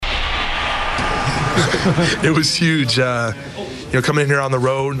It was huge. Coming in here on the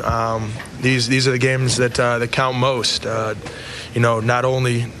road, these are the games that count most. Not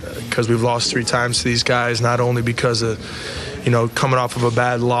only because we've lost 3 times to these guys, not only because of coming off of a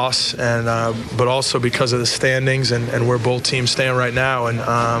bad loss, and but also because of the standings and where both teams stand right now. And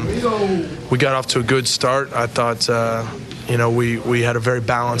we got off to a good start. I thought we had a very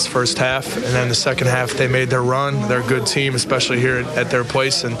balanced first half, and then the second half they made their run. They're a good team, especially here at their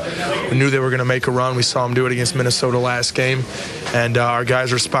place, and we knew they were going to make a run. We saw them do it against Minnesota last game, and our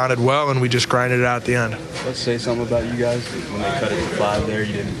guys responded well, and we just grinded it out at the end. Let's say something about you guys. When they cut it to 5 there,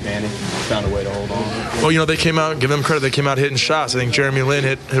 you didn't panic. You found a way to hold on. Well, they came out, give them credit, they came out hitting shots. I think Jeremy Lin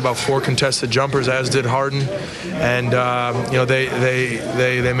hit about 4 contested jumpers, as did Harden, and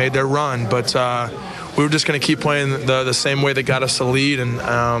they made their run, but we were just going to keep playing the same way that got us the lead, and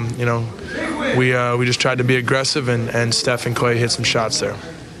we just tried to be aggressive, and Steph and Clay hit some shots there.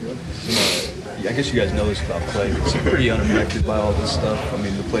 I guess you guys know this about Clay. He's pretty unaffected by all this stuff. I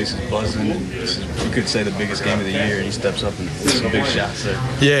mean, the place is buzzing. This is, you could say, the biggest game of the year, and he steps up and hits some big shots there.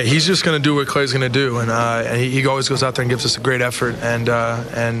 Yeah, he's just going to do what Clay's going to do, and he always goes out there and gives us a great effort. And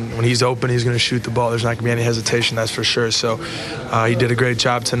when he's open, he's going to shoot the ball. There's not going to be any hesitation, that's for sure. So he did a great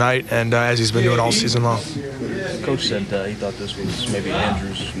job tonight, and as he's been doing all season long. Coach said he thought this was maybe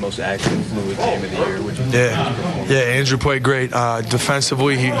Andrew's most active, fluid game of the year. Yeah, Andrew played great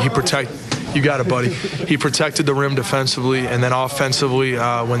defensively. He protected. You got it, buddy. He protected the rim defensively, and then offensively,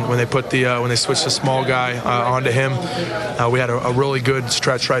 when they switched the small guy onto him, we had a really good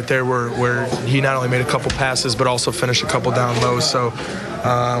stretch right there where he not only made a couple passes but also finished a couple down low. So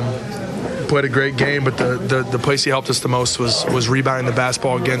played a great game, but the place he helped us the most was rebounding the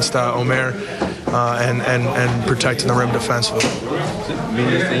basketball against Omer and protecting the rim defensively. Does it mean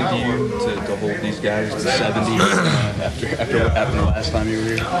anything to you to hold these guys to 70 after what happened the last time you were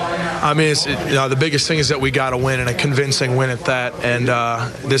here? I mean, the biggest thing is that we got to win, and a convincing win at that. And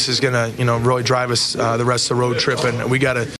this is going to really drive us the rest of the road trip, and we got to